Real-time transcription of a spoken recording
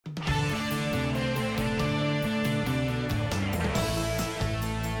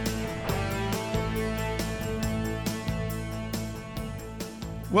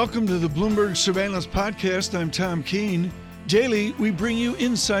Welcome to the Bloomberg Surveillance Podcast. I'm Tom Keene. Daily, we bring you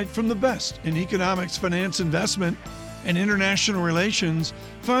insight from the best in economics, finance, investment, and international relations.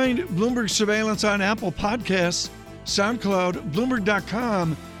 Find Bloomberg Surveillance on Apple Podcasts, SoundCloud,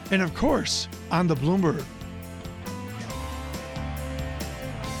 Bloomberg.com, and of course, on the Bloomberg.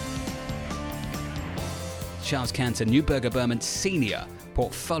 Charles Kantor, Neuberger Berman Senior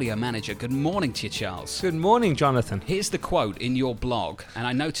Portfolio Manager. Good morning to you, Charles. Good morning, Jonathan. Here's the quote in your blog, and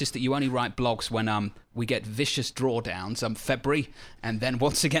I noticed that you only write blogs when we get vicious drawdowns, February, and then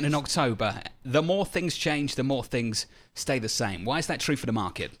once again in October. The more things change, the more things stay the same. Why is that true for the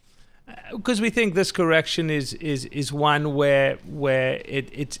market? Because we think this correction is one where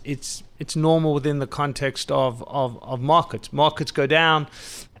it's normal within the context of markets. Markets go down,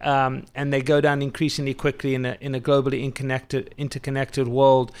 and they go down increasingly quickly in a globally interconnected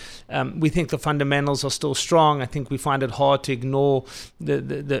world. We think the fundamentals are still strong. I think we find it hard to ignore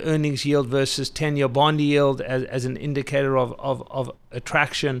the earnings yield versus 10-year bond yield as an indicator of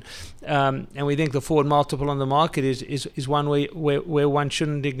attraction. And we think the forward multiple on the market is one where one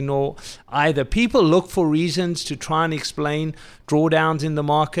shouldn't ignore either. People look for reasons to try and explain drawdowns in the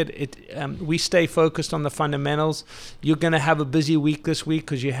market. We stay focused on the fundamentals. You're going to have a busy week this week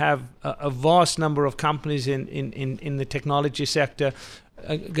because you have a vast number of companies in the technology sector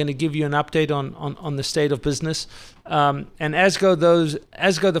going to give you an update on the state of business. And as go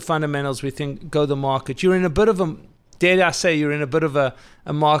the fundamentals, we think go the market. You're in a bit of a, dare I say, you're in a bit of a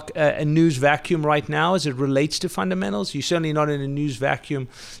news vacuum right now as it relates to fundamentals. You're certainly not in a news vacuum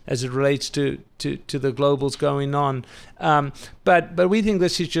as it relates to the globals going on. But we think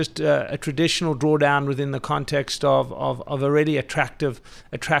this is just a traditional drawdown within the context of a really attractive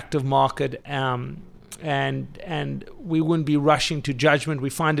market. And we wouldn't be rushing to judgment. We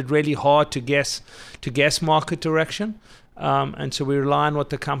find it really hard to guess market direction. And so we rely on what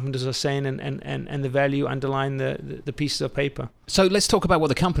the companies are saying and the value underlying the pieces of paper. So let's talk about what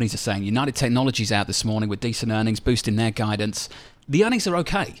the companies are saying. United Technologies out this morning with decent earnings, boosting their guidance. The earnings are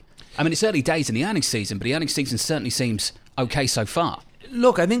okay. I mean, it's early days in the earnings season, but the earnings season certainly seems okay so far.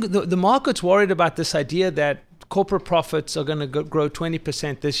 Look, I think the market's worried about this idea that corporate profits are going to grow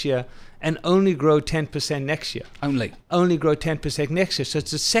 20% this year and only grow 10% next year. Only grow 10% next year. So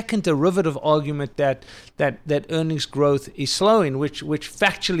it's a second derivative argument that earnings growth is slowing, which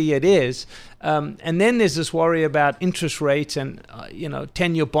factually it is. And then there's this worry about interest rates and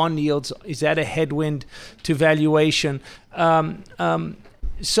 10-year bond yields. Is that a headwind to valuation? But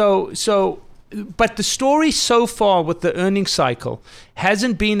the story so far with the earnings cycle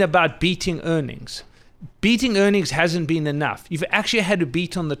hasn't been about beating earnings. Beating earnings hasn't been enough. You've actually had to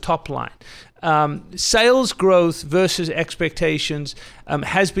beat on the top line. Sales growth versus expectations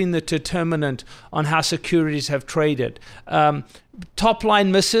has been the determinant on how securities have traded. Top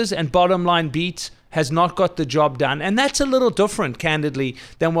line misses and bottom line beats has not got the job done, and that's a little different, candidly,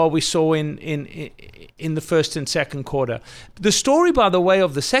 than what we saw in the first and second quarter. The story, by the way,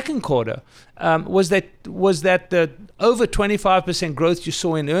 of the second quarter was that the over 25% growth you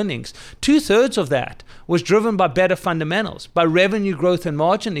saw in earnings, 2/3 of that was driven by better fundamentals, by revenue growth and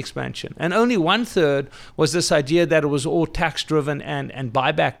margin expansion, and only 1/3 was this idea that it was all tax driven and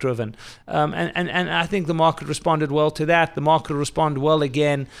buyback driven. And I think the market responded well to that. The market responded well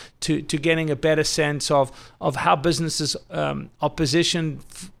again to getting a better sense of how businesses are positioned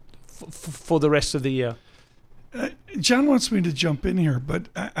for the rest of the year. John wants me to jump in here, but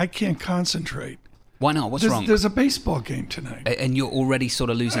I can't concentrate. Why not? What's wrong? There's a baseball game tonight. And you're already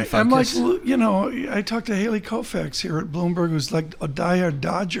sort of losing focus? I'm like, I talked to Haley Koufax here at Bloomberg, who's like a diehard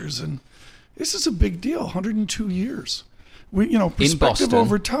Dodgers, and this is a big deal, 102 years. Perspective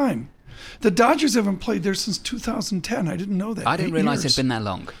over time. The Dodgers haven't played there since 2010. I didn't know that. I didn't realize it'd been that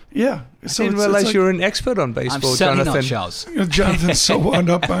long. Yeah. I didn't realize you're an expert on baseball, I'm certainly Jonathan. not, Charles. Jonathan's so wound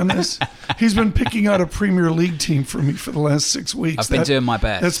up on this. He's been picking out a Premier League team for me for the last 6 weeks. I've been doing my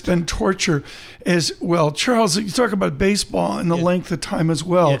best. That's been torture as well. Charles, you talk about baseball and the length of time as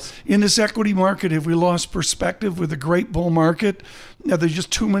well. Yes. In this equity market, have we lost perspective with a great bull market? Now, there's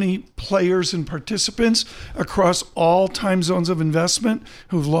just too many players and participants across all time zones of investment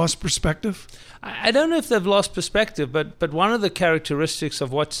who've lost perspective? I don't know if they've lost perspective, but one of the characteristics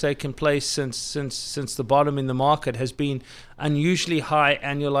of what's taken place since the bottom in the market has been unusually high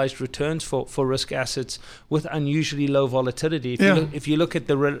annualized returns for risk assets with unusually low volatility. If you look at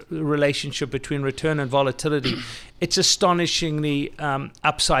the relationship between return and volatility, it's astonishingly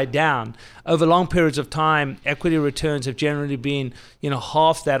upside down. Over long periods of time, equity returns have generally been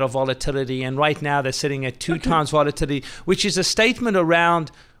half that of volatility, and right now they're sitting at 2 times volatility, which is a statement around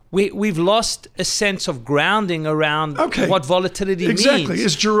we've lost a sense of grounding around what volatility means. Exactly.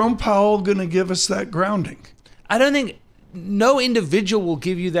 Is Jerome Powell going to give us that grounding? I don't think no individual will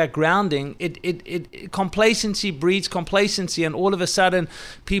give you that grounding. Complacency breeds complacency, and all of a sudden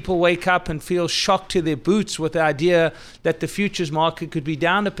people wake up and feel shocked to their boots with the idea that the futures market could be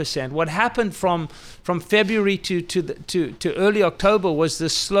down 1%. What happened from February to early October was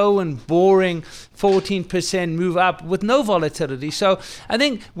this slow and boring 14% move up with no volatility. So I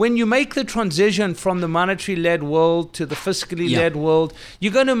think when you make the transition from the monetary-led world to the fiscally-led world,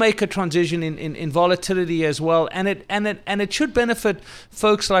 you're going to make a transition in volatility as well, and it should benefit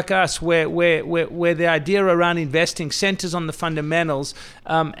folks like us, where the idea around investing centers on the fundamentals,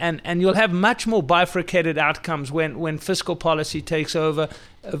 and you'll have much more bifurcated outcomes when fiscal policy takes over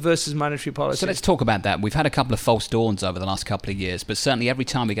versus monetary policy. So let's talk about that. We've had a couple of false dawns over the last couple of years, but certainly every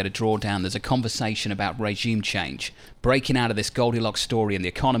time we get a drawdown, there's a conversation about regime change, breaking out of this Goldilocks story in the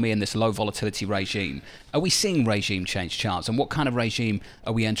economy and this low volatility regime. Are we seeing regime change, Charles? And what kind of regime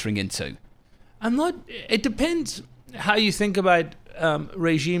are we entering into? It depends how you think about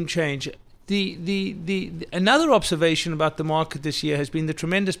regime change. Another observation about the market this year has been the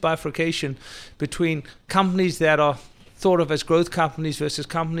tremendous bifurcation between companies that are thought of as growth companies versus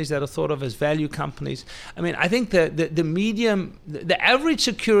companies that are thought of as value companies. I mean, I think the average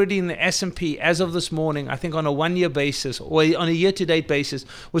security in the S&P as of this morning, I think on a 1 year basis or on a year-to-date basis,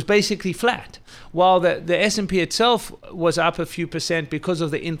 was basically flat, while the S&P itself was up a few percent because of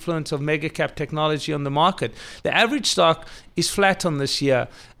the influence of mega cap technology on the market. The average stock is flat on this year.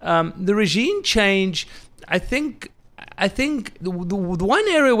 The regime change, I think the one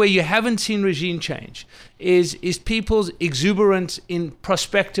area where you haven't seen regime change is people's exuberance in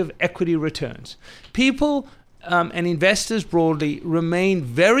prospective equity returns. People and investors broadly remain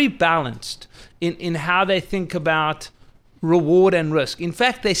very balanced in how they think about reward and risk. In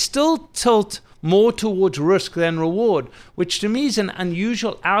fact, they still tilt more towards risk than reward, which to me is an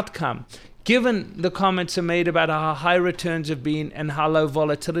unusual outcome, given the comments are made about how high returns have been and how low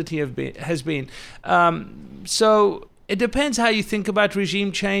volatility has been. So it depends how you think about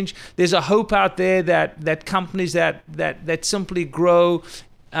regime change. There's a hope out there that companies that simply grow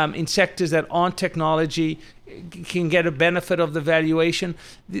in sectors that aren't technology can get a benefit of the valuation.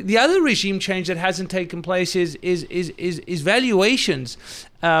 The other regime change that hasn't taken place is valuations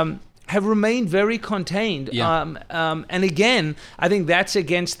have remained very contained. And again, I think that's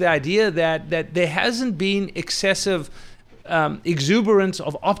against the idea that there hasn't been excessive exuberance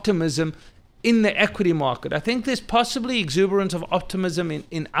of optimism in the equity market. I think there's possibly exuberance of optimism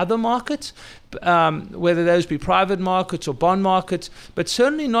in other markets, whether those be private markets or bond markets, but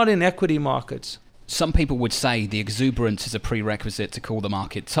certainly not in equity markets. Some people would say the exuberance is a prerequisite to call the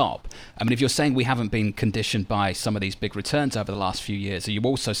market top. I mean, if you're saying we haven't been conditioned by some of these big returns over the last few years, are you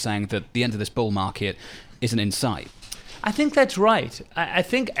also saying that the end of this bull market isn't in sight? I think that's right. I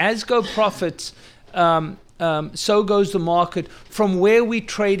think as go profits, so goes the market from where we're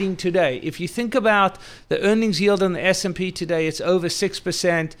trading today. If you think about the earnings yield on the S&P today, it's over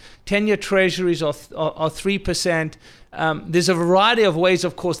 6%. 10-year treasuries are 3%. There's a variety of ways,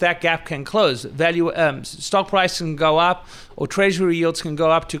 of course, that gap can close. Stock prices can go up, or treasury yields can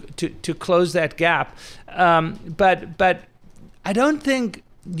go up to close that gap. But I don't think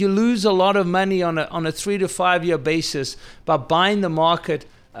you lose a lot of money on a 3 to 5 year basis by buying the market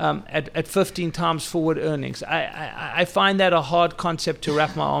at 15 times forward earnings. I find that a hard concept to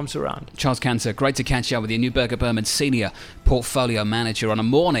wrap my arms around. Charles Kantor, great to catch up with you. Neuberger Berman Senior Portfolio Manager on a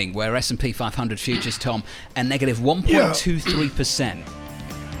morning where S&P 500 futures, Tom, are negative 1.23%.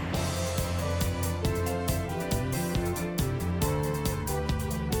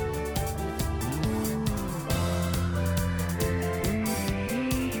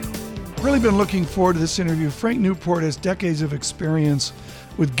 Really been looking forward to this interview. Frank Newport has decades of experience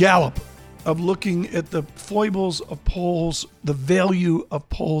with Gallup of looking at the foibles of polls, the value of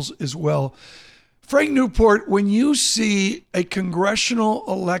polls as well. Frank Newport, when you see a congressional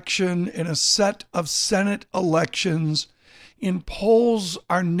election and a set of Senate elections in polls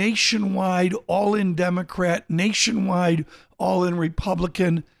are nationwide, all in Democrat, nationwide, all in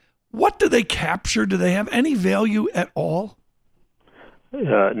Republican, what do they capture? Do they have any value at all?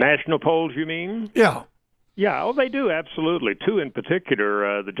 National polls, you mean? Yeah. Yeah, oh, they do, absolutely. Two in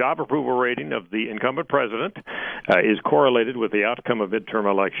particular. The job approval rating of the incumbent president is correlated with the outcome of midterm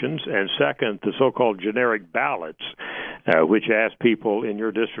elections. And second, the so-called generic ballots, which ask people in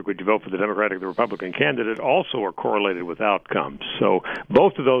your district, would you vote for the Democratic or the Republican candidate, also are correlated with outcomes. So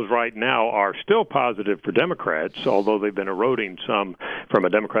both of those right now are still positive for Democrats, although they've been eroding some from a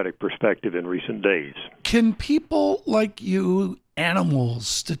Democratic perspective in recent days. Can people like you animals,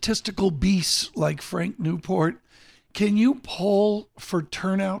 statistical beasts like Frank Newport. Can you poll for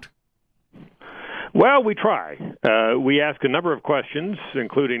turnout? Well, we try. We ask a number of questions,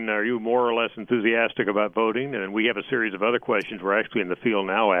 including, are you more or less enthusiastic about voting? And we have a series of other questions. We're actually in the field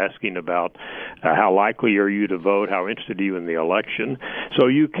now asking about how likely are you to vote, how interested are you in the election. So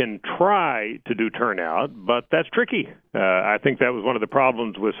you can try to do turnout, but that's tricky. I think that was one of the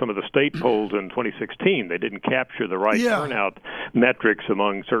problems with some of the state polls in 2016. They didn't capture the right turnout metrics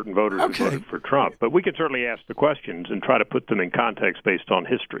among certain voters who voted for Trump. But we can certainly ask the questions and try to put them in context based on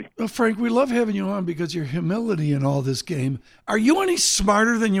history. Well, Frank, we love having you on because your humility in all this game. Are you any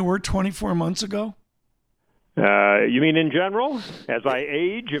smarter than you were 24 months ago? You mean in general? As I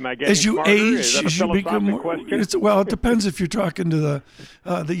age, am I getting as you smarter? age, Is that a you become more. question? Well, it depends if you're talking to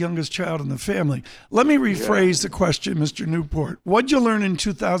the youngest child in the family. Let me rephrase the question, Mr. Newport. What'd you learn in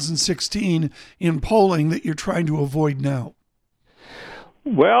 2016 in polling that you're trying to avoid now?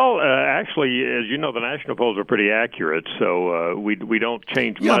 Well, actually, as you know, the national polls are pretty accurate, so we don't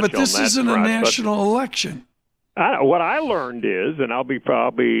change much on that. Yeah, but this isn't a national election. What I learned is, and I'll be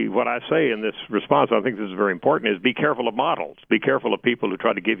probably what I say in this response, I think this is very important, is be careful of models. Be careful of people who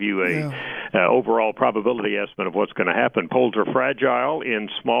try to give you a overall probability estimate of what's going to happen. Polls are fragile in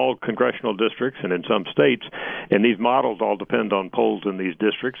small congressional districts and in some states, and these models all depend on polls in these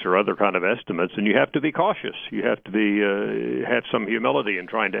districts or other kind of estimates, and you have to be cautious. You have to be have some humility in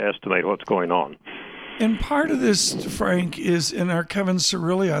trying to estimate what's going on. And part of this, Frank, is in our Kevin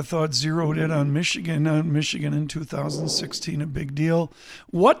Cirilli, I thought, zeroed in on Michigan in 2016, a big deal.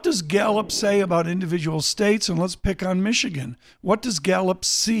 What does Gallup say about individual states? And let's pick on Michigan. What does Gallup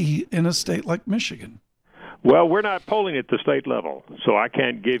see in a state like Michigan? Well, we're not polling at the state level, so I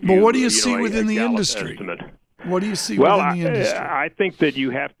can't give you. But what do you see within the Gallup industry? Estimate. What do you see within the industry? I think that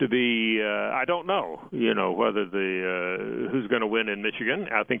you have to be. I don't know. Whether who's going to win in Michigan.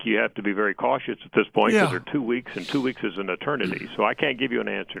 I think you have to be very cautious at this point because they're 2 weeks, and 2 weeks is an eternity. So I can't give you an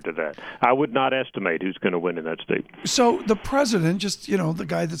answer to that. I would not estimate who's going to win in that state. So the president, just the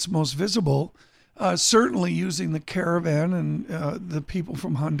guy that's most visible, certainly using the caravan and the people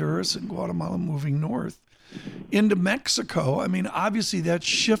from Honduras and Guatemala moving north into Mexico. I mean, obviously that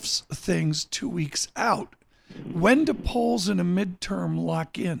shifts things 2 weeks out. When do polls in a midterm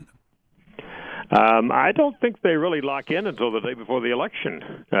lock in? I don't think they really lock in until the day before the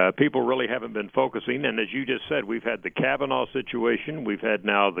election. People really haven't been focusing, and as you just said, we've had the Kavanaugh situation. We've had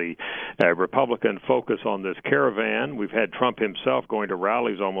now the Republican focus on this caravan. We've had Trump himself going to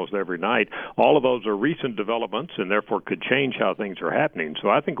rallies almost every night. All of those are recent developments and therefore could change how things are happening. So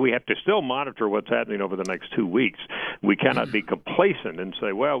I think we have to still monitor what's happening over the next 2 weeks. We cannot be complacent and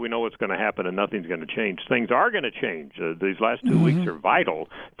say, well, we know what's going to happen and nothing's going to change. Things are going to change. These last 2 weeks are vital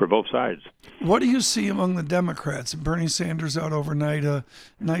for both sides. What do you see among the Democrats? Bernie Sanders out overnight, a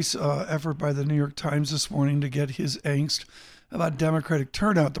nice effort by the New York Times this morning to get his angst about Democratic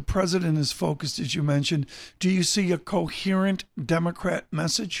turnout. The president is focused, as you mentioned. Do you see a coherent Democrat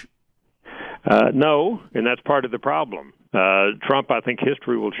message? No, and that's part of the problem. Trump, I think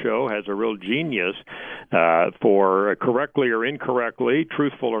history will show, has a real genius for correctly or incorrectly,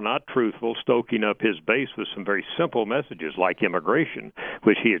 truthful or not truthful, stoking up his base with some very simple messages like immigration,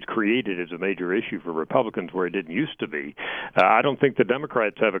 which he has created as a major issue for Republicans where it didn't used to be. I don't think the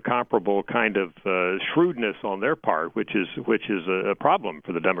Democrats have a comparable kind of shrewdness on their part, which is a problem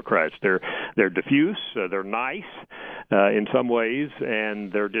for the Democrats. They're diffuse, they're nice in some ways,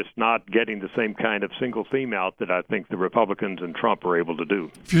 and they're just not getting the same kind of single theme out that I think the Republicans and Trump are able to do.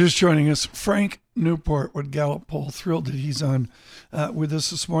 If you're just joining us, Frank Newport with Gallup Poll, thrilled that he's on with us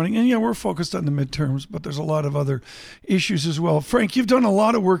this morning. And we're focused on the midterms, but there's a lot of other issues as well. Frank, you've done a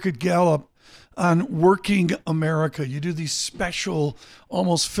lot of work at Gallup on working America. You do these special,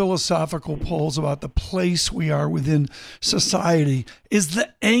 almost philosophical polls about the place we are within society. Is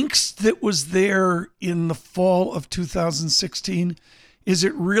the angst that was there in the fall of 2016, is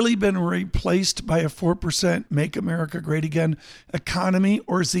it really been replaced by a 4% Make America Great Again economy,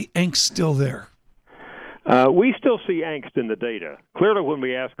 or is the angst still there? We still see angst in the data. Clearly, when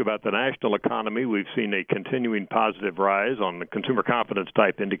we ask about the national economy, we've seen a continuing positive rise on the consumer confidence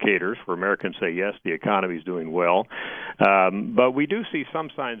type indicators where Americans say, yes, the economy is doing well. But we do see some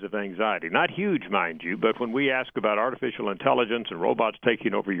signs of anxiety. Not huge, mind you, but when we ask about artificial intelligence and robots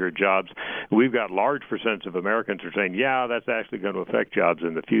taking over your jobs, we've got large percents of Americans who are saying, yeah, that's actually going to affect jobs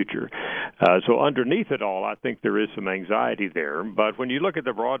in the future. So underneath it all, I think there is some anxiety there. But when you look at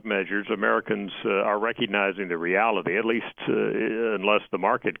the broad measures, Americans are recognizing the reality, at least unless the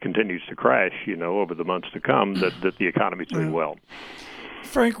market continues to crash, over the months to come, that the economy is doing well.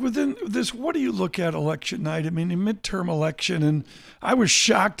 Frank, within this, what do you look at election night? I mean, a midterm election, and I was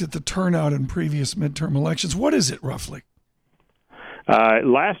shocked at the turnout in previous midterm elections. What is it roughly?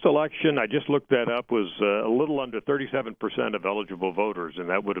 Last election, I just looked that up, was a little under 37% of eligible voters, and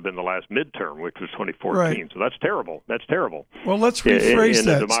that would have been the last midterm, which was 2014. Right. So that's terrible. That's terrible. Well, let's rephrase in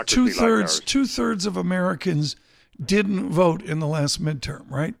that. Two-thirds of Americans didn't vote in the last midterm,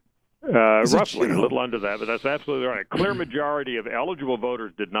 right? Roughly, a little under that, but that's absolutely right. A clear majority of eligible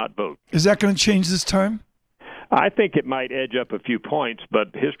voters did not vote. Is that going to change this time? I think it might edge up a few points,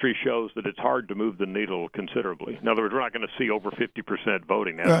 but history shows that it's hard to move the needle considerably. In other words, we're not going to see over 50%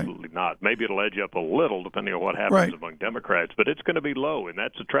 voting. Absolutely not. Maybe it'll edge up a little depending on what happens among Democrats, but it's going to be low, and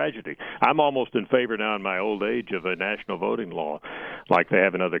that's a tragedy. I'm almost in favor now in my old age of a national voting law like they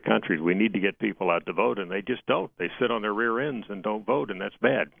have in other countries. We need to get people out to vote, and they just don't. They sit on their rear ends and don't vote, and that's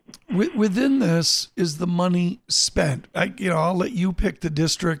bad. Within this is the money spent. I'll let you pick the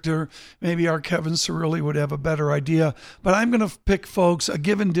district, or maybe our Kevin Cirilli would have a better idea, but I'm going to pick, folks, a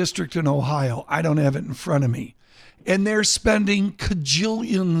given district in Ohio. I don't have it in front of me. And they're spending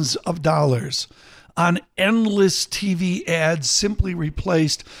cajillions of dollars on endless TV ads simply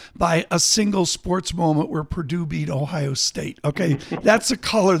replaced by a single sports moment where Purdue beat Ohio State. Okay, that's the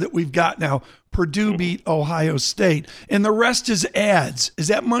color that we've got now. Purdue beat Ohio State. And the rest is ads. Is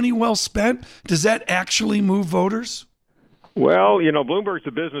that money well spent? Does that actually move voters? Well, Bloomberg's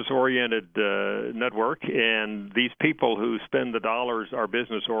a business-oriented network, and these people who spend the dollars are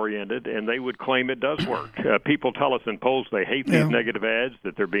business-oriented, and they would claim it does work. People tell us in polls they hate these negative ads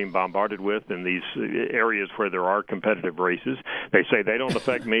that they're being bombarded with in these areas where there are competitive races. They say they don't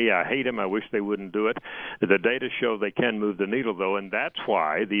affect me. I hate them. I wish they wouldn't do it. The data show they can move the needle, though, and that's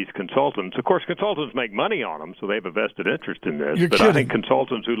why these consultants, of course, consultants make money on them, so they have a vested interest in this. You're but kidding. I think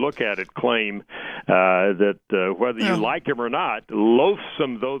consultants who look at it claim that whether you like them or not,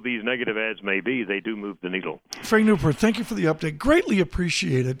 loathsome though these negative ads may be, they do move the needle. Frank Newport, thank you for the update. Greatly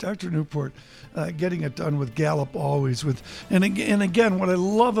appreciated. Dr. Newport, getting it done with Gallup always. And again, what I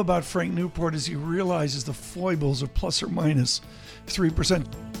love about Frank Newport is he realizes the foibles of plus or minus 3%.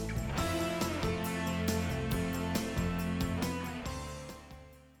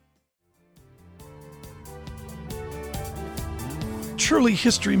 Truly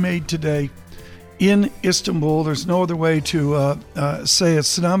history made today in Istanbul. There's no other way to say it.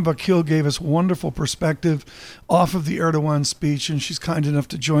 Sanam Vakil gave us wonderful perspective off of the Erdogan speech, and she's kind enough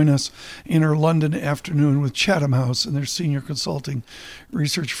to join us in her London afternoon with Chatham House and their senior consulting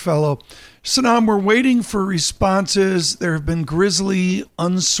research fellow. Sanam, we're waiting for responses. There have been grisly,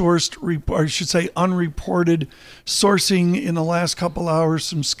 unreported sourcing in the last couple hours,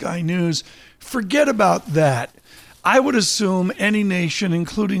 some Sky News. Forget about that. I would assume any nation,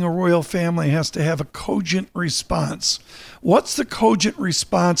 including a royal family, has to have a cogent response. What's the cogent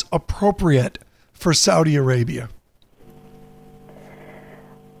response appropriate for Saudi Arabia?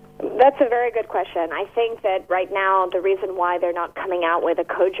 That's a very good question. I think that right now the reason why they're not coming out with a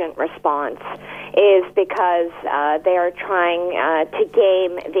cogent response is because they are trying to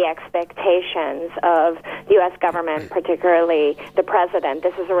game the expectations of the U.S. government, particularly the president.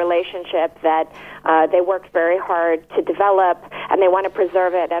 This is a relationship that they worked very hard to develop, and they want to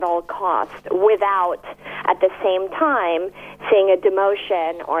preserve it at all costs without, at the same time, seeing a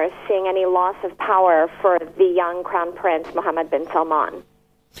demotion or seeing any loss of power for the young Crown Prince Mohammed bin Salman.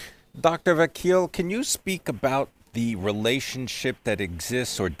 Dr. Vakil, can you speak about the relationship that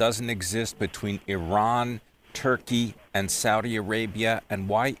exists or doesn't exist between Iran, Turkey, and Saudi Arabia, and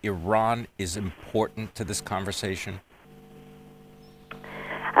why Iran is important to this conversation?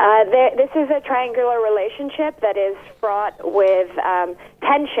 This is a triangular relationship that is fraught with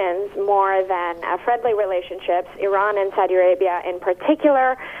tensions more than friendly relationships. Iran and Saudi Arabia in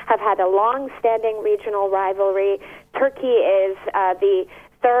particular have had a long-standing regional rivalry. Turkey is the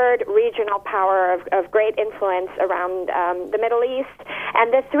third regional power of great influence around the Middle East.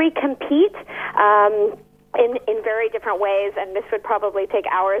 And the three compete in very different ways, and this would probably take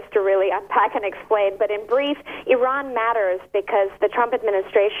hours to really unpack and explain. But in brief, Iran matters because the Trump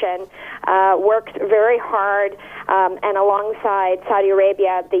administration worked very hard and alongside Saudi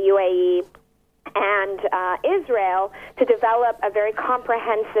Arabia, the UAE, and Israel to develop a very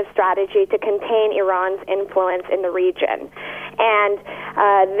comprehensive strategy to contain Iran's influence in the region. And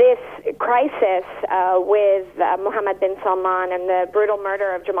this crisis with Mohammed bin Salman and the brutal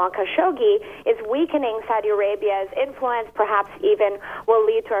murder of Jamal Khashoggi is weakening Saudi Arabia's influence, perhaps even will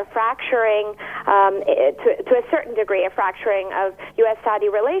lead to a fracturing, to a certain degree, a fracturing of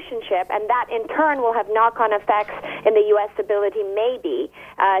U.S.-Saudi relationship, and that in turn will have knock-on effects in the U.S. ability maybe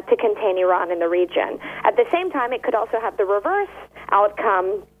to contain Iran in the region. At the same time, it could also have the reverse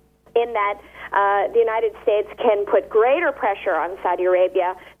outcome in that the United States can put greater pressure on Saudi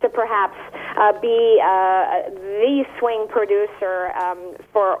Arabia to perhaps be the swing producer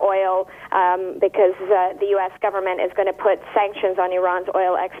for oil because the U.S. government is going to put sanctions on Iran's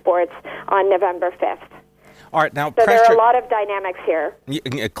oil exports on November 5th. All right, now so there are a lot of dynamics here.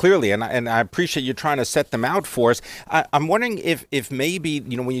 Clearly, and I appreciate you trying to set them out for us. I'm wondering if maybe,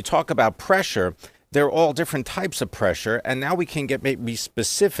 when you talk about pressure, they're all different types of pressure, and now we can get maybe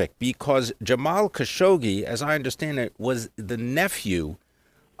specific, because Jamal Khashoggi, as I understand it, was the nephew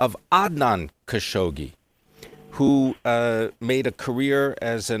of Adnan Khashoggi, who made a career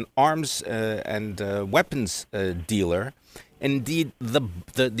as an arms and weapons dealer. Indeed, the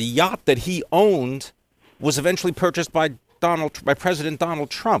yacht that he owned was eventually purchased by President Donald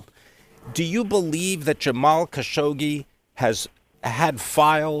Trump. Do you believe that Jamal Khashoggi has had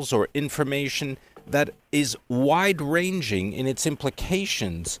files or information that is wide-ranging in its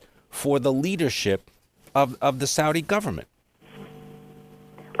implications for the leadership of the Saudi government?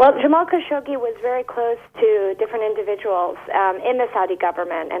 Well, Jamal Khashoggi was very close to different individuals in the Saudi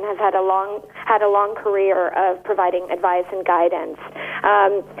government and has had a long career of providing advice and guidance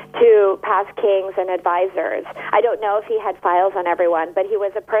to past kings and advisors. I don't know if he had files on everyone, but he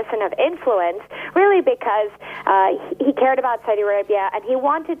was a person of influence, really because he cared about Saudi Arabia and he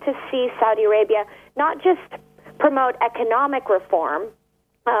wanted to see Saudi Arabia not just promote economic reform,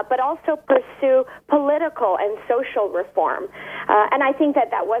 but also pursue political and social reform. And I think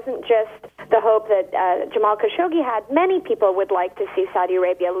that wasn't just the hope that Jamal Khashoggi had. Many people would like to see Saudi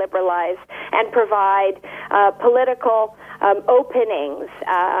Arabia liberalize and provide political openings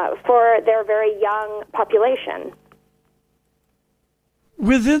for their very young population.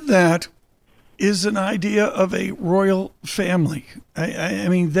 Within that is an idea of a royal family. I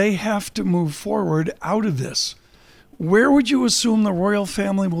mean, they have to move forward out of this. Where would you assume the royal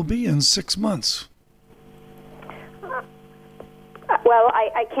family will be in 6 months? Well,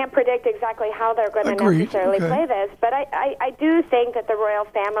 I can't predict exactly how they're going to necessarily play this, but I do think that the royal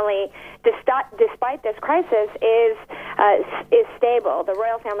family, despite this crisis, is stable. The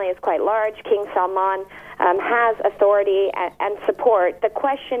royal family is quite large. King Salman has authority and support. The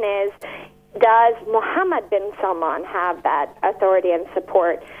question is, does Mohammed bin Salman have that authority and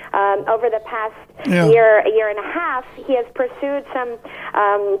support? Over the past year and a half, he has pursued some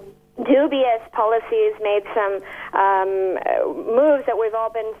dubious policies, made some moves that we've all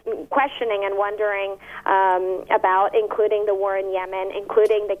been questioning and wondering about, including the war in Yemen,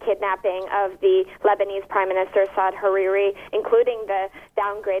 including the kidnapping of the Lebanese Prime Minister Saad Hariri, including the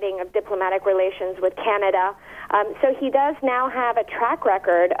downgrading of diplomatic relations with Canada. So he does now have a track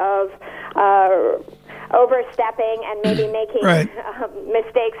record of overstepping and maybe making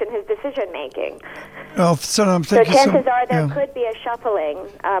mistakes in his decision-making. Well, Sanam, so chances are there could be a shuffling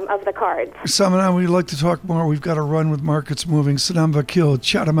of the cards. Sanam, we'd like to talk more. We've got to run with markets moving. Sanam Vakil,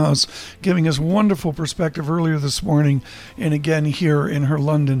 Chatham House, giving us wonderful perspective earlier this morning and again here in her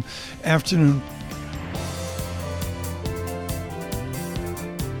London afternoon.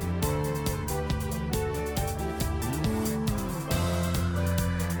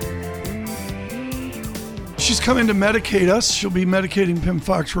 She's coming to medicate us. She'll be medicating Pim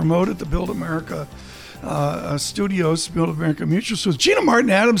Fox remote at the Build America studios, Build America Mutual. So it's Gina Martin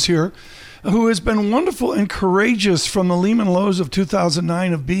Adams here, who has been wonderful and courageous from the Lehman lows of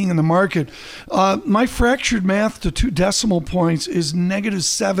 2009 of being in the market. My fractured math to 2 decimal points is negative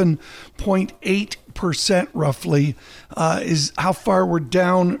 7.8% roughly, is how far we're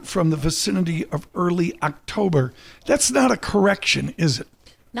down from the vicinity of early October. That's not a correction, is it?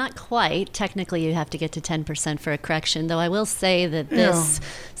 Not quite. Technically, you have to get to 10% for a correction, though I will say that this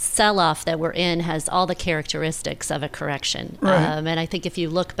sell-off that we're in has all the characteristics of a correction. Right. And I think if you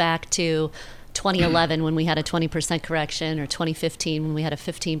look back to 2011 when we had a 20% correction, or 2015 when we had a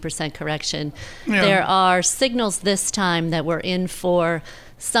 15% correction, there are signals this time that we're in for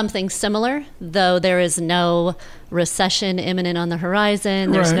something similar, though there is no recession imminent on the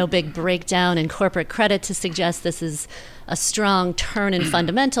horizon. There's no big breakdown in corporate credit to suggest this is a strong turn in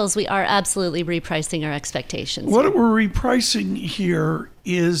fundamentals. We are absolutely repricing our expectations. What we're repricing here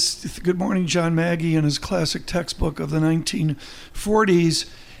is, good morning, John Maggie in his classic textbook of the 1940s,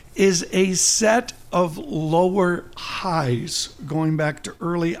 is a set of lower highs going back to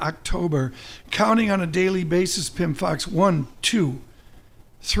early October, counting on a daily basis, Pim Fox, 1, 2,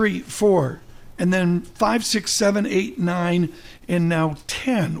 3, 4, and then 5, 6, 7, 8, 9, and now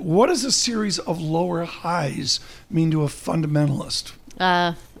 10. What does a series of lower highs mean to a fundamentalist?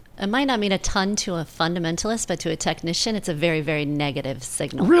 It might not mean a ton to a fundamentalist, but to a technician, it's a very, very negative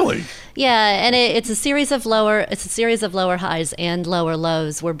signal. Really? Yeah, and it's a series of lower highs and lower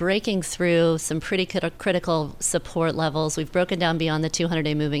lows. We're breaking through some pretty critical support levels. We've broken down beyond the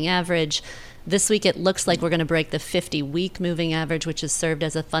 200-day moving average. This week, it looks like we're going to break the 50-week moving average, which has served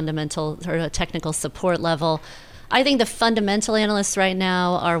as a fundamental or a technical support level. I think the fundamental analysts right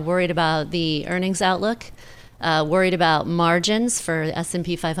now are worried about the earnings outlook. Worried about margins for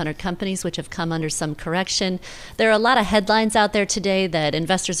S&P 500 companies, which have come under some correction. There are a lot of headlines out there today that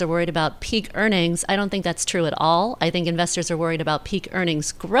investors are worried about peak earnings. I don't think that's true at all. I think investors are worried about peak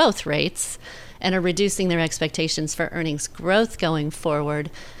earnings growth rates and are reducing their expectations for earnings growth going forward.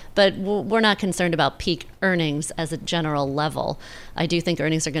 But we're not concerned about peak earnings as a general level. I do think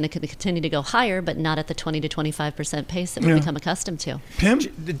earnings are going to continue to go higher, but not at the 20 to 25% pace that we've become accustomed to. Pim?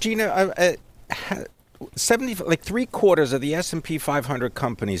 Gina, 3/4 of the S&P 500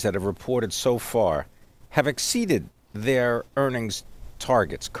 companies that have reported so far have exceeded their earnings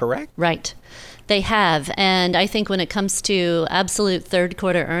targets, correct? Right. They have. And I think when it comes to absolute third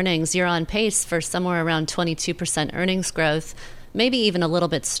quarter earnings, you're on pace for somewhere around 22% earnings growth, maybe even a little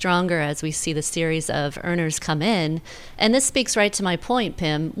bit stronger as we see the series of earners come in. And this speaks right to my point,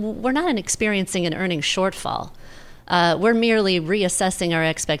 Pim. We're not experiencing an earnings shortfall. We're merely reassessing our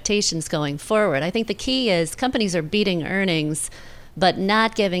expectations going forward. I think the key is companies are beating earnings, but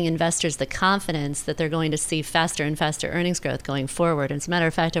not giving investors the confidence that they're going to see faster and faster earnings growth going forward. As a matter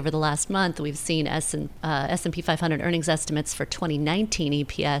of fact, over the last month, we've seen S&P 500 earnings estimates for 2019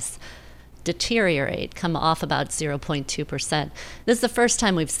 EPS deteriorate, come off about 0.2%. This is the first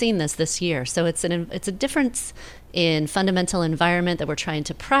time we've seen this year. So it's a difference in fundamental environment that we're trying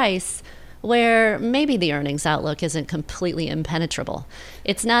to price, where maybe the earnings outlook isn't completely impenetrable.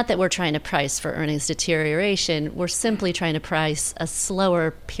 It's not that we're trying to price for earnings deterioration. We're simply trying to price a slower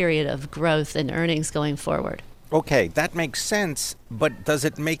period of growth in earnings going forward. Okay, that makes sense. But does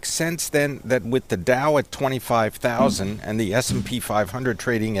it make sense then that with the Dow at 25,000 and the S&P 500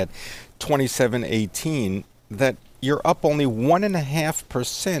 trading at 2718, that you're up only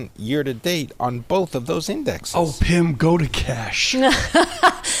 1.5% year to date on both of those indexes? Oh, Pim, go to cash.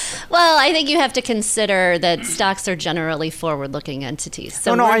 Well, I think you have to consider that stocks are generally forward-looking entities.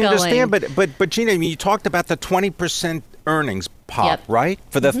 So I understand, but Gina, you talked about the 20% earnings pop, right,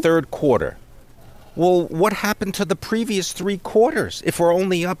 for the third quarter. Well, what happened to the previous 3 quarters if we're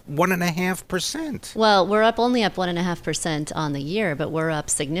only up 1.5%? Well, we're only up 1.5% on the year, but we're up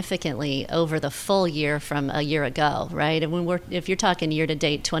significantly over the full year from a year ago, right? And if you're talking year to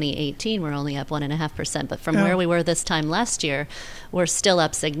date 2018, we're only up 1.5%. But from where we were this time last year, we're still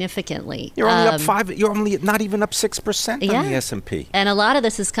up significantly. You're only up 5. You're only not even up 6% on the S&P. And a lot of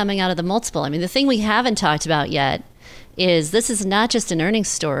this is coming out of the multiple. I mean, the thing we haven't talked about yet is this is not just an earnings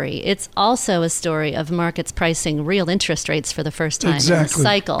story. It's also a story of markets pricing real interest rates for the first time in the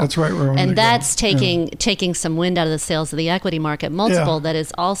cycle. That's right. And that's taking some wind out of the sails of the equity market multiple that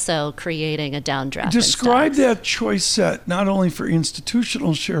is also creating a downdraft. Describe that choice set, not only for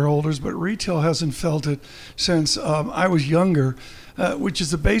institutional shareholders, but retail hasn't felt it since I was younger, which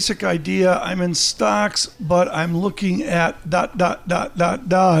is the basic idea. I'm in stocks, but I'm looking at ...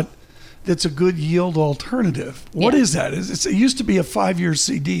 That's a good yield alternative. What is that? It used to be a 5-year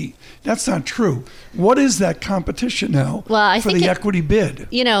CD. That's not true. What is that competition now for the equity bid?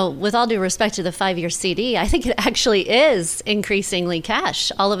 You know, with all due respect to the 5-year CD, I think it actually is increasingly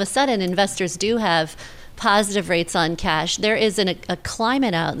cash. All of a sudden, investors do have positive rates on cash. There is a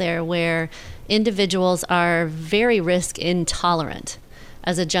climate out there where individuals are very risk intolerant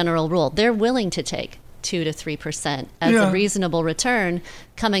as a general rule. They're willing to take 2 to 3% as a reasonable return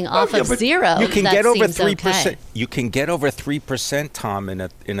coming off of zero. You can get over 3%. Okay. You can get over 3%, Tom, in a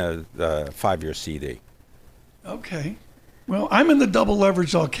 5-year CD. Okay. Well, I'm in the double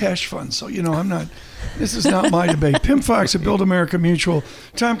leveraged all cash fund, so I'm not. This is not my debate. Pim Fox at Build America Mutual,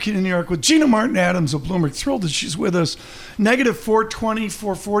 Tom Keene in New York with Gina Martin Adams of Bloomberg. Thrilled that she's with us. Negative 420,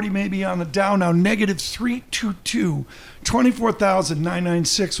 440 maybe on the Dow now. Negative 322,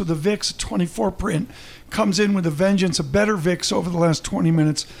 24,996 with a VIX 24 print. Comes in with a vengeance, a better VIX over the last 20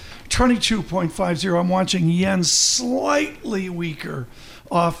 minutes. 22.50. I'm watching yen slightly weaker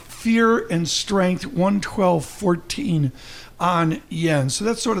off fear and strength, 112.14 on yen. So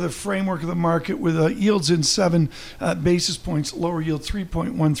that's sort of the framework of the market with yields in 7 basis points, lower yield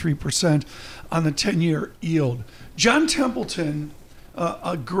 3.13% on the 10-year yield. John Templeton,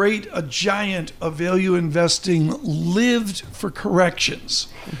 a giant of value investing, lived for corrections.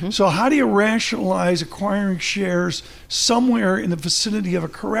 So how do you rationalize acquiring shares somewhere in the vicinity of a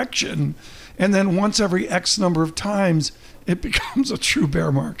correction, and then once every X number of times it becomes a true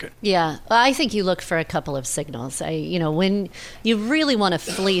bear market. Yeah, I think you look for a couple of signals. When you really want to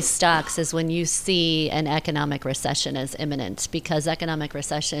flee stocks is when you see an economic recession as imminent, because economic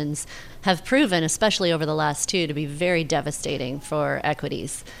recessions have proven, especially over the last two, to be very devastating for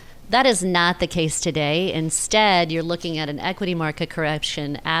equities. That is not the case today. Instead, you're looking at an equity market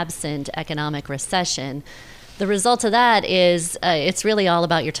correction absent economic recession. The result of that is it's really all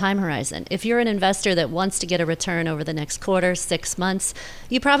about your time horizon. If you're an investor that wants to get a return over the next quarter, 6 months,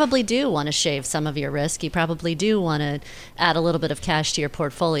 you probably do want to shave some of your risk. You probably do want to add a little bit of cash to your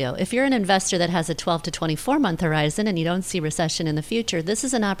portfolio. If you're an investor that has a 12 to 24-month horizon and you don't see recession in the future, this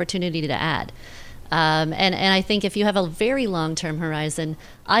is an opportunity to add. And I think if you have a very long-term horizon,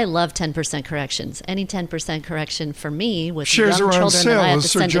 I love 10% corrections. Any 10% correction for me with shares young children sale, that I have to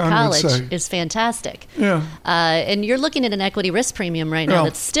Sir send John to college is fantastic. Yeah. And you're looking at an equity risk premium right now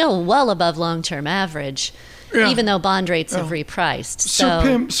that's still well above long-term average, even though bond rates have repriced.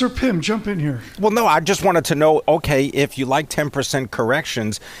 Sir Pim, jump in here. Well, no, I just wanted to know, okay, if you like 10%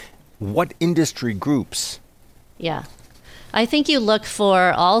 corrections, what industry groups? Yeah. I think you look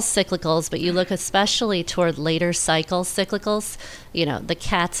for all cyclicals, but you look especially toward later cycle cyclicals. The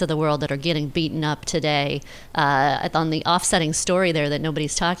cats of the world that are getting beaten up today. On the offsetting story there that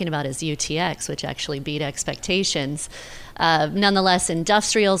nobody's talking about is UTX, which actually beat expectations. Nonetheless,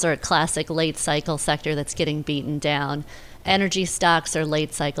 industrials are a classic late cycle sector that's getting beaten down. Energy stocks are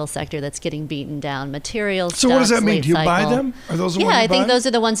late cycle sector that's getting beaten down. Materials So stocks, what does that mean? Do you cycle. buy them? Are those the ones I you think buy? those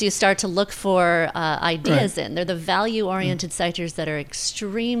are the ones you start to look for ideas in. They're the value-oriented sectors that are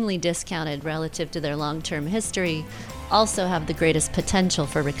extremely discounted relative to their long-term history, also have the greatest potential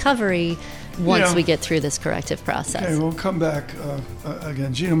for recovery once we get through this corrective process. Okay, we'll come back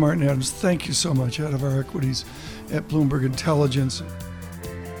again. Gina Martin Adams, thank you so much, head of our equities at Bloomberg Intelligence.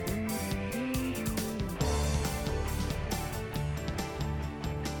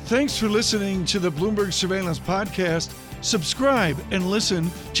 Thanks for listening to the Bloomberg Surveillance Podcast. Subscribe and listen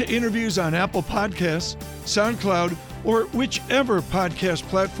to interviews on Apple Podcasts, SoundCloud, or whichever podcast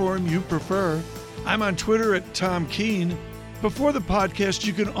platform you prefer. I'm on Twitter at Tom Keene. Before the podcast,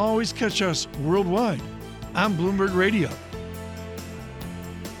 you can always catch us worldwide on Bloomberg Radio.